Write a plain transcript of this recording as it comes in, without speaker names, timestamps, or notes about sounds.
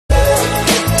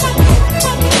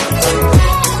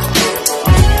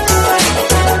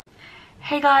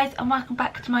Hey guys, and welcome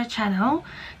back to my channel.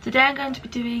 Today I'm going to be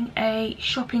doing a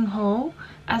shopping haul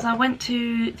as I went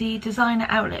to the designer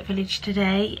outlet village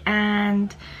today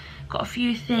and got a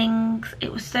few things.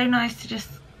 It was so nice to just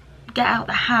get out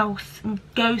the house and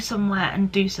go somewhere and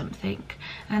do something,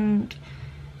 and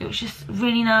it was just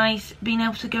really nice being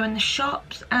able to go in the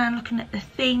shops and looking at the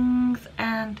things.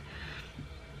 And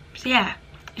so yeah,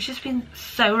 it's just been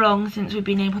so long since we've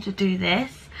been able to do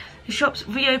this. The shops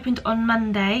reopened on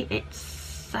Monday. It's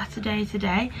Saturday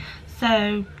today,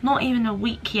 so not even a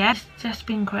week yet. It's just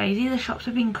been crazy. The shops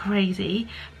have been crazy,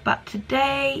 but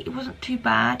today it wasn't too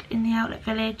bad in the outlet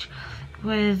village. It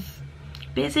was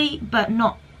busy but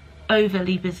not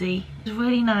overly busy. It was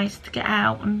really nice to get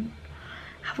out and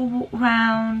have a walk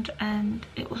around, and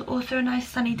it was also a nice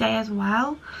sunny day as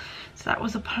well, so that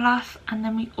was a plus. And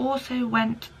then we also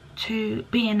went to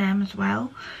BnM as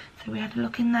well, so we had a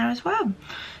look in there as well.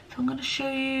 So I'm going to show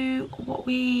you what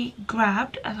we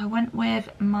grabbed as I went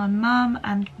with my mum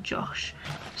and Josh.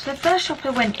 So the first shop I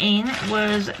went in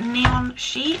was Neon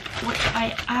Sheep, which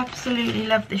I absolutely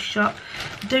love this shop.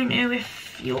 I don't know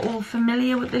if you're all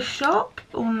familiar with this shop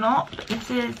or not, but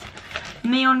this is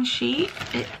Neon Sheep.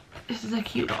 This is a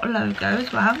cute little logo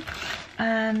as well,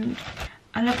 and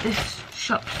I love this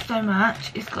shop so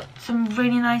much. It's got some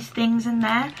really nice things in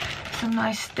there, some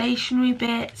nice stationery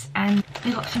bits, and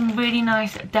they've got some really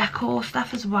nice decor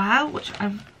stuff as well, which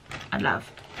I love.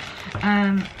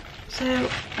 So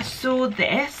I saw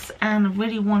this and I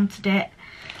really wanted it,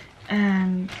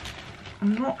 and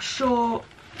I'm not sure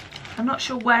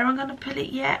where I'm going to put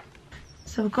it yet.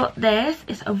 So I've got this.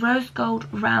 It's a rose gold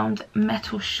round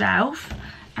metal shelf,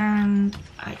 and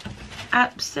I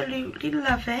absolutely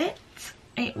love it.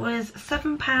 It was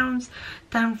 £7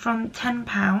 down from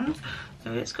 £10,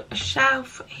 so it's got a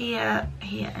shelf here,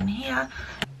 here and here.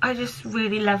 I just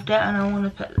really loved it, and I want to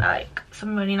put like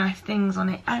some really nice things on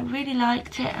it. I really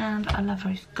liked it, and I love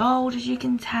rose gold, as you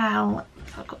can tell.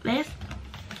 So I've got this.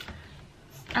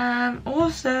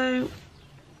 Also,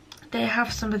 they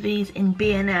have some of these in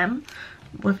BnM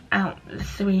without the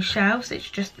 3 shelves. It's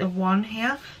just the one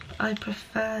here. I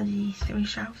prefer the 3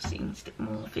 shelves so you can stick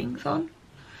more things on.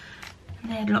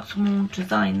 They had lots more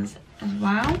designs as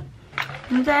well.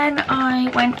 And then I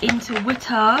went into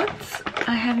Whittard's.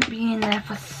 I haven't been in there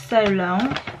for so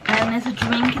long, and there's a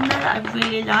drink in there that I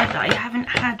really like that I haven't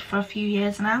had for a few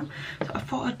years now, so I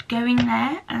thought I'd go in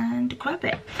there and grab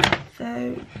it.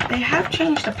 So they have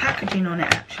changed the packaging on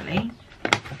it actually,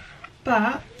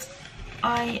 but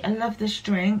I love this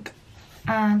drink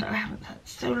and I haven't had it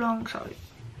so long, so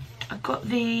I got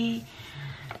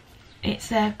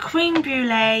it's a cream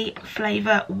brulee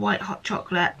flavour white hot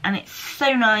chocolate, and it's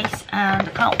so nice, and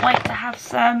I can't wait to have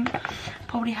some.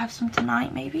 Probably have some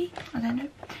tonight maybe, I don't know.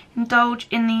 Indulge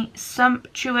in the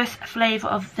sumptuous flavour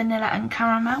of vanilla and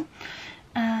caramel,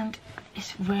 and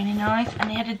it's really nice.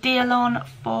 And they had a deal on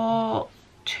for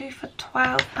 2 for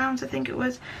 £12 I think it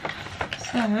was.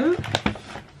 So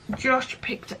Josh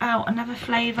picked out another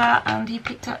flavour, and he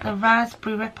picked up the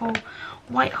raspberry ripple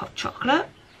white hot chocolate.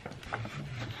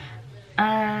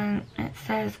 And it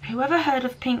says, whoever heard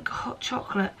of pink hot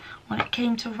chocolate? When it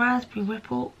came to raspberry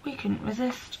ripple, we couldn't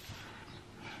resist.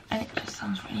 And it just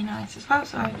sounds really nice as well,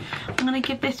 so I'm going to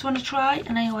give this one a try,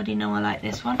 and I already know I like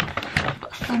this one. I've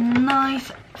got some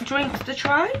nice drinks to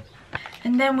try.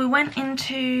 And then we went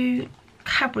into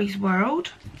Cadbury's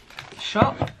World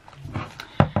shop,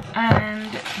 and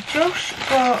Josh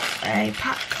got a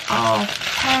pack of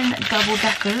 10 double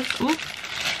deckers. Ooh.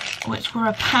 Which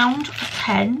were £1 for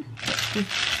 10, which was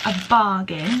a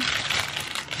bargain.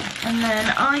 And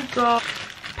then I got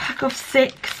a pack of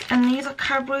 6, and these are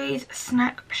Cadbury's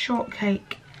Snack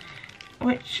Shortcake,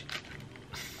 which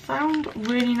sound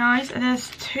really nice. And there's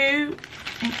 2,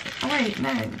 oh wait,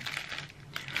 no.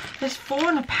 There's 4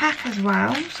 in a pack as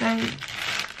well, so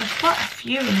there's quite a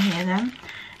few in here then.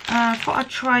 I thought I'd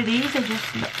try these, they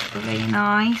just look really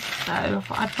nice, so I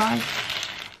thought I'd buy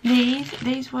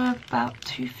these were about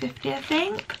 £2.50 I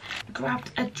think. Grabbed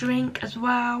a drink as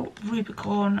well,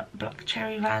 Rubicon black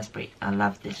cherry raspberry. I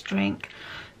love this drink.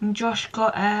 And Josh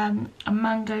got a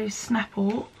mango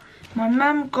snapple. My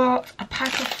mum got a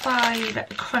pack of 5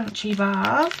 crunchy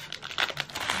bars,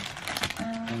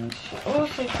 and she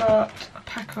also got a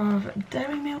pack of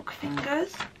dairy milk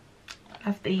fingers.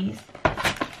 Love these.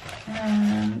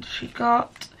 And she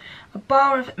got a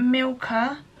bar of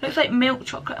Milka. Looks like milk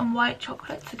chocolate and white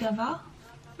chocolate together,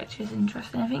 which is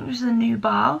interesting. I think this is a new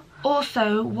bar.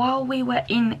 Also, while we were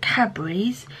in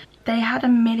Cadbury's, they had a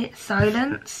minute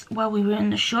silence while we were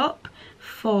in the shop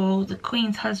for the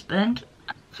Queen's husband.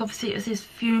 So obviously it was his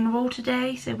funeral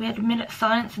today, so we had a minute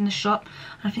silence in the shop.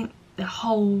 And I think the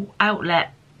whole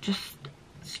outlet just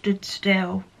stood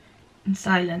still in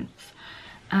silence.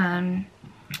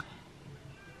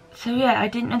 So yeah, I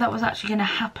didn't know that was actually going to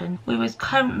happen. We was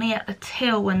currently at the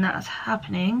till when that was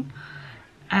happening,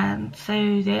 and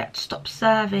so they had to stop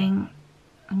serving,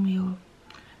 and we all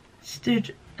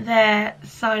stood there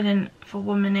silent for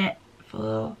 1 minute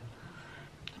for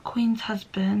the Queen's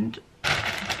husband.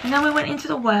 And then we went into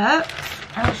the works.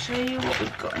 I'll show you what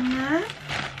we've got in there.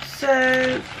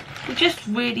 So we just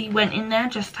really went in there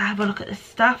just to have a look at the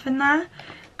stuff in there,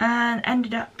 and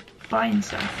ended up buying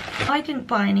stuff. I didn't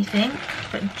buy anything,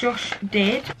 but Josh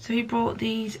did. So he brought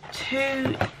these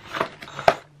 2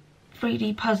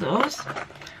 3D puzzles.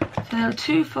 So they were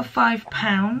 2 for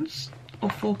 £5 or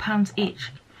 £4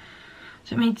 each.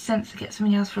 So it made sense to get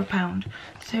something else for £1.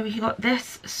 So we got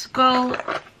this skull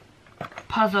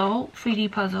puzzle, 3D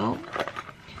puzzle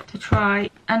to try,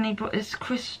 and he brought this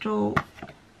crystal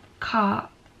car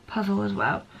puzzle as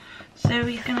well. So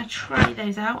we're going to try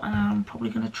those out, and I'm probably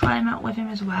going to try them out with him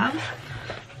as well.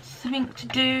 Something to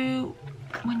do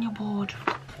when you're bored.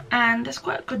 And it's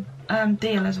quite a good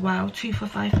deal as well, 2 for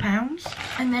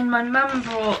 £5. And then my mum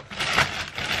brought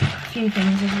a few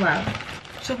things as well.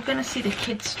 So we're going to see the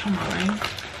kids tomorrow.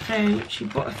 So she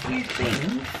brought a few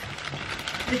things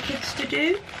for the kids to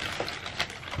do.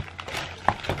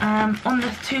 On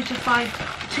the 2 for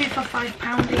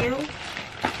 £5 deal.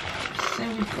 So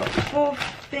we've got 4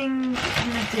 things in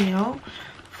the deal.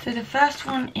 So the first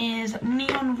one is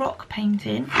neon rock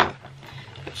painting,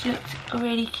 which looks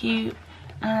really cute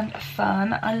and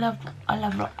fun. I love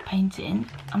rock painting.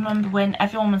 I remember when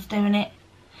everyone was doing it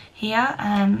here,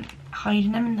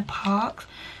 hiding them in the parks.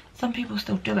 Some people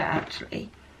still do it actually.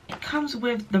 It comes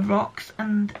with the rocks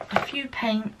and a few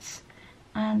paints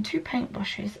and 2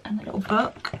 paintbrushes and a little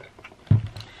book.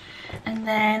 And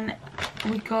then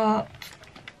we got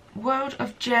World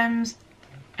of Gems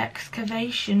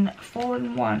excavation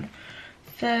 4-in-1.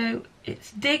 So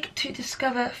it's dig to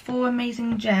discover 4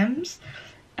 amazing gems,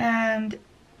 and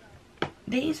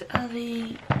these are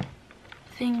the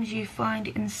things you find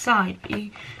inside, but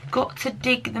you got to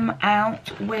dig them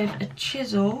out with a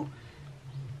chisel,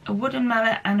 a wooden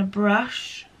mallet and a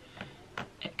brush.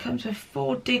 It comes with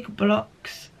 4 dig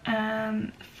blocks,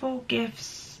 4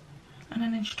 gifts and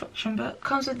an instruction book. It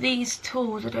comes with these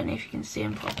tools. I don't know if you can see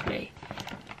them properly.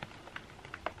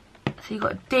 So you've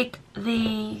got to dig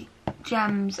the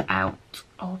gems out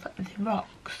of the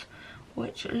rocks,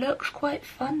 which looks quite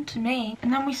fun to me.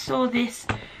 And then we saw this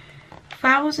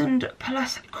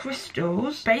 1,000+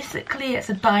 crystals. Basically it's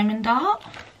a diamond art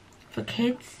for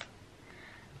kids.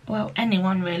 Well,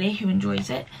 anyone really who enjoys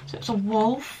it. So it's a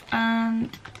wolf, and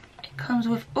it comes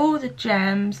with all the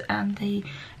gems and the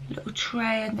little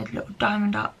tray and the little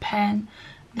diamond art pen.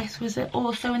 This was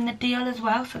also in the deal as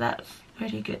well, so that's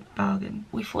really good bargain.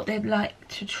 We thought they'd like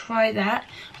to try that.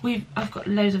 I've got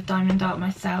loads of diamond art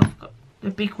myself, got the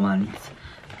big ones,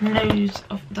 loads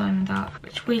of diamond art,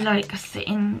 which we like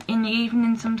sitting in the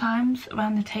evening sometimes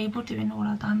around the table doing all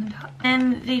our diamond art.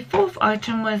 And the 4th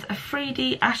item was a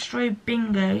 3D Astro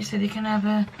Bingo, so they can have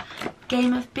a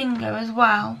game of bingo as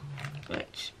well,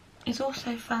 which is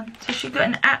also fun. So she got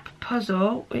an app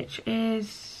puzzle, which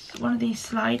is one of these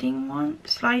sliding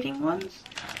ones,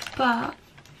 but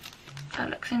that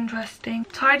looks interesting.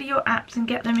 Tidy your apps and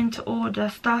get them into order,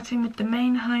 starting with the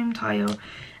main home tile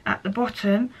at the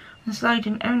bottom and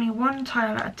sliding only 1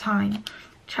 tile at a time.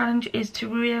 Challenge is to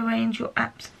rearrange your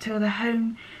apps till the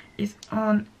home is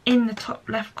in the top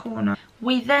left corner.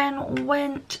 We then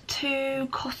went to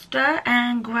Costa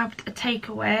and grabbed a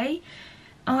takeaway.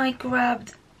 I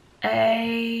grabbed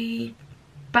a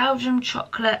Belgian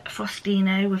chocolate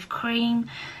frostino with cream.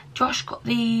 Josh got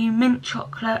the mint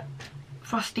chocolate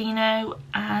frostino,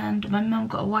 and my mum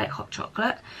got a white hot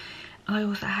chocolate. I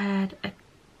also had a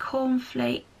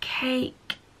cornflake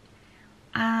cake,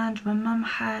 and my mum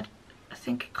had, I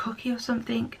think, a cookie or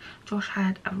something. Josh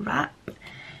had a wrap,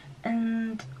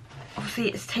 and obviously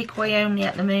it's takeaway only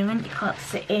at the moment, you can't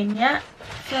sit in yet.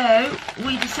 So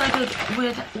we decided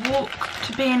we'd walk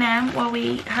to BnM while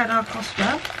we had our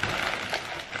Costa,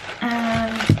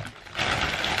 and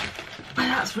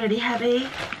that's really heavy.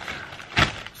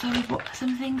 So we bought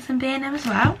some things from BnM as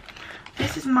well.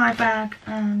 This is my bag,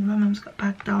 and my mum's got a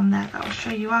bag down there that I'll show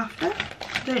you after.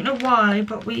 I don't know why,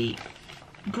 but we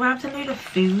grabbed a load of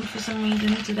food for some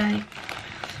reason today.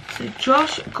 So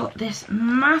Josh got this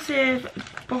massive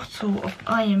bottle of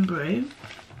Iron Brew.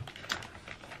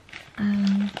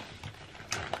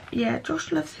 Yeah,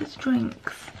 Josh loves his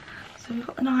drinks. So we've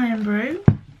got an Iron Brew.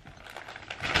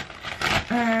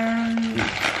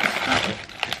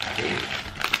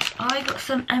 I got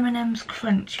some M&M's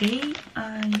Crunchy.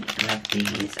 I love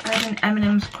these. I had an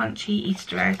M&M's Crunchy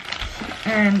Easter egg.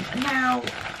 And now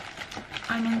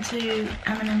I'm into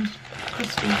M&M's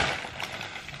Crispy.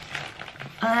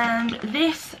 And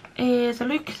this is a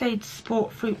Lucozade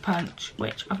Sport Fruit Punch,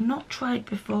 which I've not tried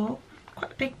before.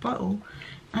 Quite a big bottle.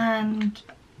 And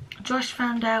Josh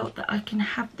found out that I can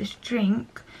have this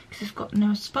drink because it's got no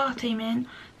aspartame in.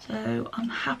 So I'm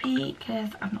happy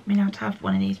because I've not been able to have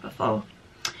one of these before.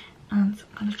 And so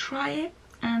I'm going to try it.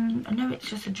 And I know it's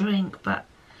just a drink, but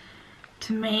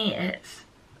to me it's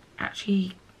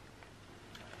actually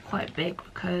quite big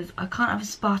because I can't have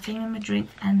aspartame in my drink,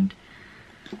 and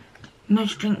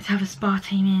most drinks have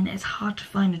aspartame in. It's hard to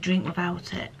find a drink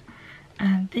without it.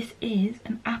 And this is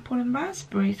an apple and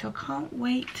raspberry, so I can't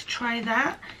wait to try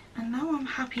that. And now I'm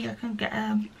happy I can get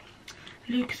a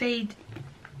Lucozade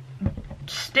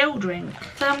still drink.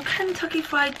 Some Kentucky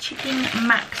Fried Chicken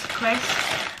Max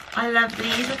Crisps. I love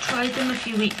these. I tried them a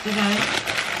few weeks ago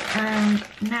and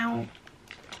now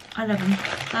I love them.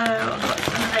 So I got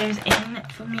some of those in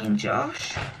for me and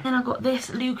Josh. Then I got this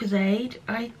Lucozade.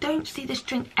 I don't see this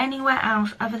drink anywhere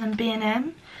else other than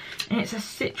BnM. And it's a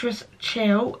citrus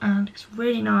chill and it's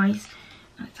really nice.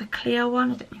 And it's a clear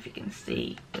one. I don't know if you can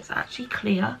see. It's actually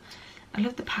clear. I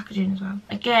love the packaging as well.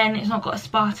 Again, it's not got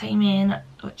aspartame in,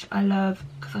 which I love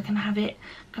because I can have it.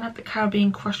 I can have the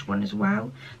Caribbean Crush one as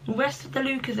well. The rest of the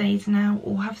Lucozades now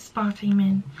all have aspartame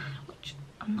in, which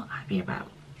I'm not happy about.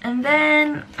 And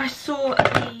then I saw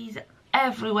these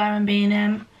everywhere in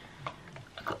B&M.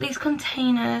 I got these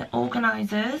container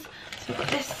organisers. So I've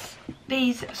got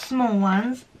these small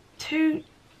ones. 2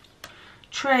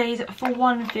 trays for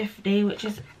 £1.50, which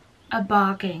is a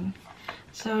bargain.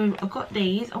 So I got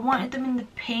these. I wanted them in the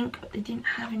pink, but they didn't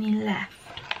have any left.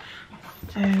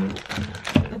 So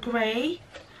the grey,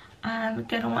 and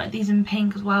again I wanted these in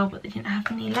pink as well, but they didn't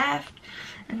have any left.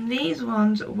 And these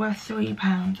ones were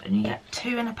 £3, and you get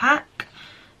 2 in a pack,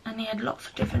 and they had lots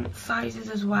of different sizes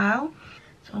as well.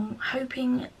 So I'm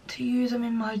hoping to use them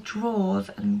in my drawers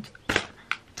and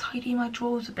tidy my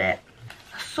drawers a bit.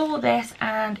 I saw this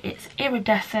and it's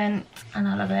iridescent and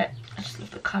I love it. I just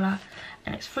love the colour.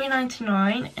 And it's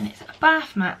 £3.99 and it's a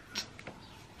bath mat.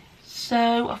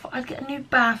 So I thought I'd get a new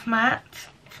bath mat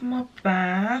for my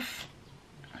bath.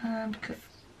 Because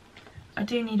I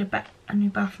do need a new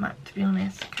bath mat, to be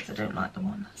honest, because I don't like the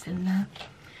one that's in there.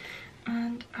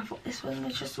 And I thought this one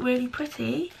was just really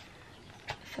pretty.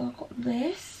 So I got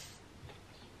this.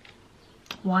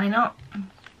 Why not?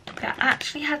 They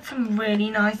actually had some really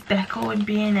nice decor in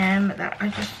B&M that I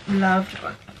just loved,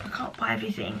 but I can't buy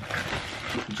everything.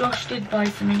 Josh did buy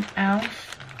something else.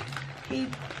 He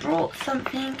brought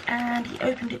something and he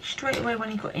opened it straight away when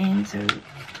he got in, so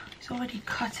he's already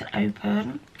cut it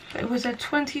open. But it was a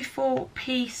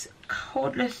 24-piece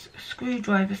cordless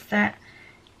screwdriver set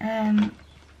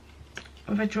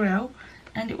with a drill,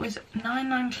 and it was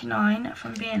 £9.99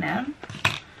 from B&M.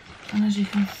 And as you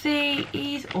can see,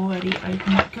 he's already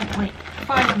opened it. Couldn't wait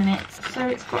 5 minutes. So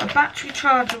it's got a battery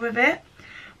charger with it,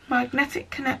 magnetic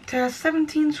connector,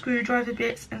 17 screwdriver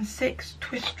bits and 6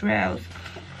 twist drills.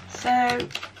 So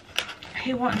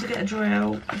he wanted to get a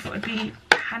drill. I thought it'd be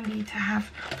handy to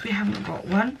have if we haven't got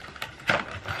one.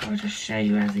 I'll just show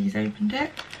you as he's opened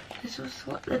it. This is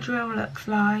what the drill looks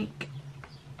like.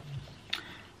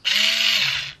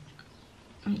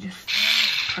 You just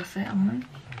press it on.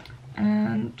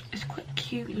 And it's quite a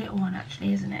cute little one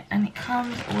actually, isn't it? And it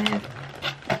comes with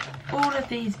all of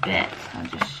these bits. I'll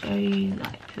just show you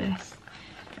like this,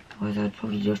 otherwise I'd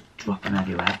probably just drop them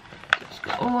everywhere. It's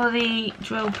got all the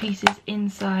drill pieces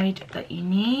inside that you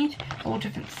need, all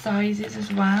different sizes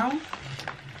as well.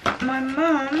 My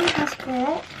mum has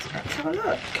got, let's have a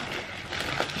look.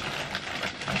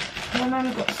 My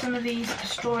mum got some of these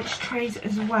storage trays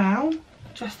as well,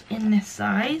 just in this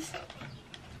size.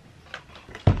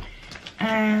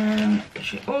 And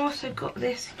she also got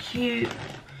this cute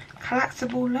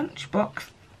collapsible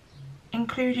lunchbox,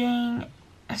 including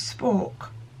a spork.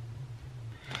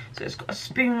 So it's got a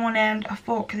spoon one end, a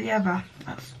fork the other.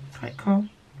 That's quite cool.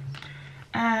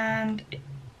 And it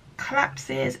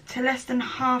collapses to less than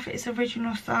half its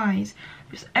original size.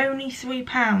 It's only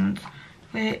 £3,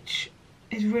 which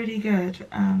is really good.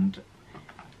 And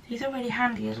these are really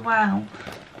handy as well.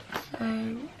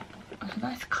 So it's a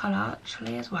nice colour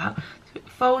actually as well. So it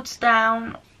folds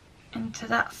down into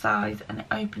that size and it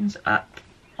opens up.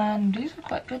 And these are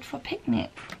quite good for a picnic.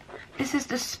 This is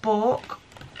the spork.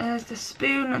 There's the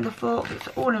spoon and the fork. It's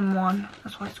all in one.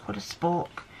 That's why it's called a spork.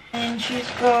 And she's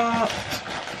got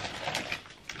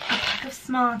a pack of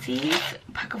Smarties,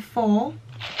 a pack of 4.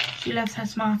 She loves her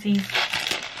Smarties.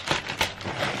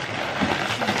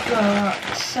 She's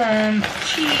got some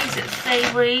cheese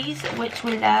savouries, which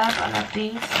we love. I love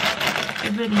these.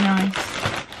 They're really nice.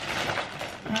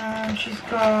 She's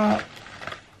got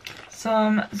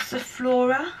some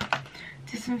Zaflora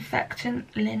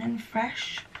disinfectant linen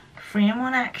fresh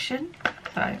 3-in-1 action.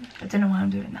 So I don't know why I'm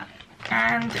doing that.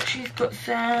 And she's got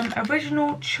some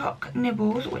original choc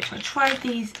nibbles, which I tried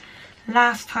these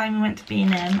last time we went to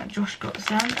BnM. Josh got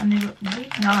some and they look really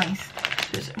nice.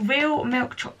 So it's real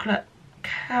milk chocolate,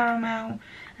 caramel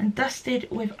and dusted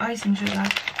with icing sugar.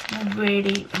 They're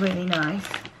really, really nice.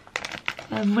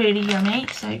 They're really yummy,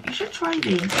 so you should try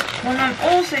these. And I've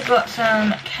also got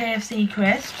some KFC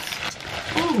crisps.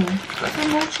 Ooh, got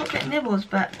some more chocolate nibbles,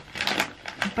 but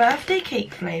birthday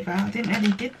cake flavour. I didn't know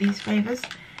they did these flavours.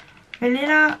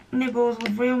 Vanilla nibbles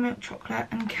with real milk chocolate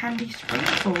and candy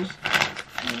sprinkles.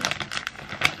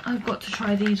 I've got to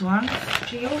try these ones.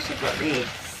 She also got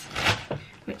this,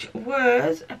 which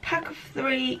was a pack of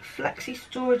 3 flexi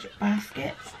storage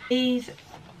baskets. These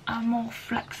are more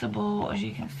flexible, as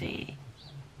you can see.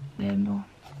 They're more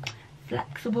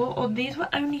flexible. Or these were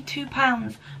only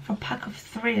 £2 for a pack of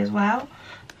 3 as well.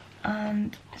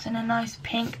 And it's in a nice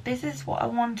pink. This is what I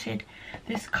wanted,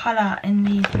 this colour in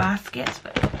these baskets,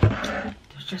 but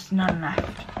there's just none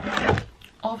left.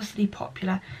 Obviously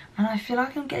popular, and I feel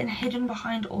like I'm getting hidden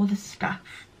behind all the stuff.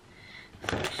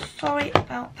 So sorry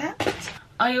about that.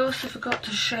 I also forgot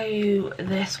to show you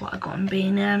this, what I got in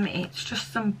BnM. It's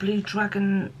just some Blue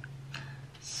Dragon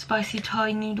spicy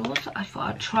Thai noodles I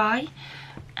thought I'd try.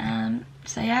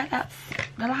 So yeah, that's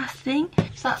the last thing.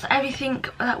 So that's everything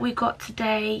that we got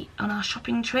today on our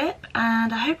shopping trip,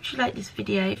 and I hope you liked this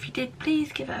video. If you did,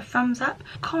 please give it a thumbs up,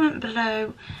 comment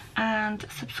below and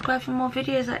subscribe for more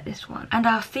videos like this one, and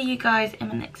I'll see you guys in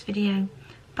my next video.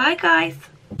 Bye guys.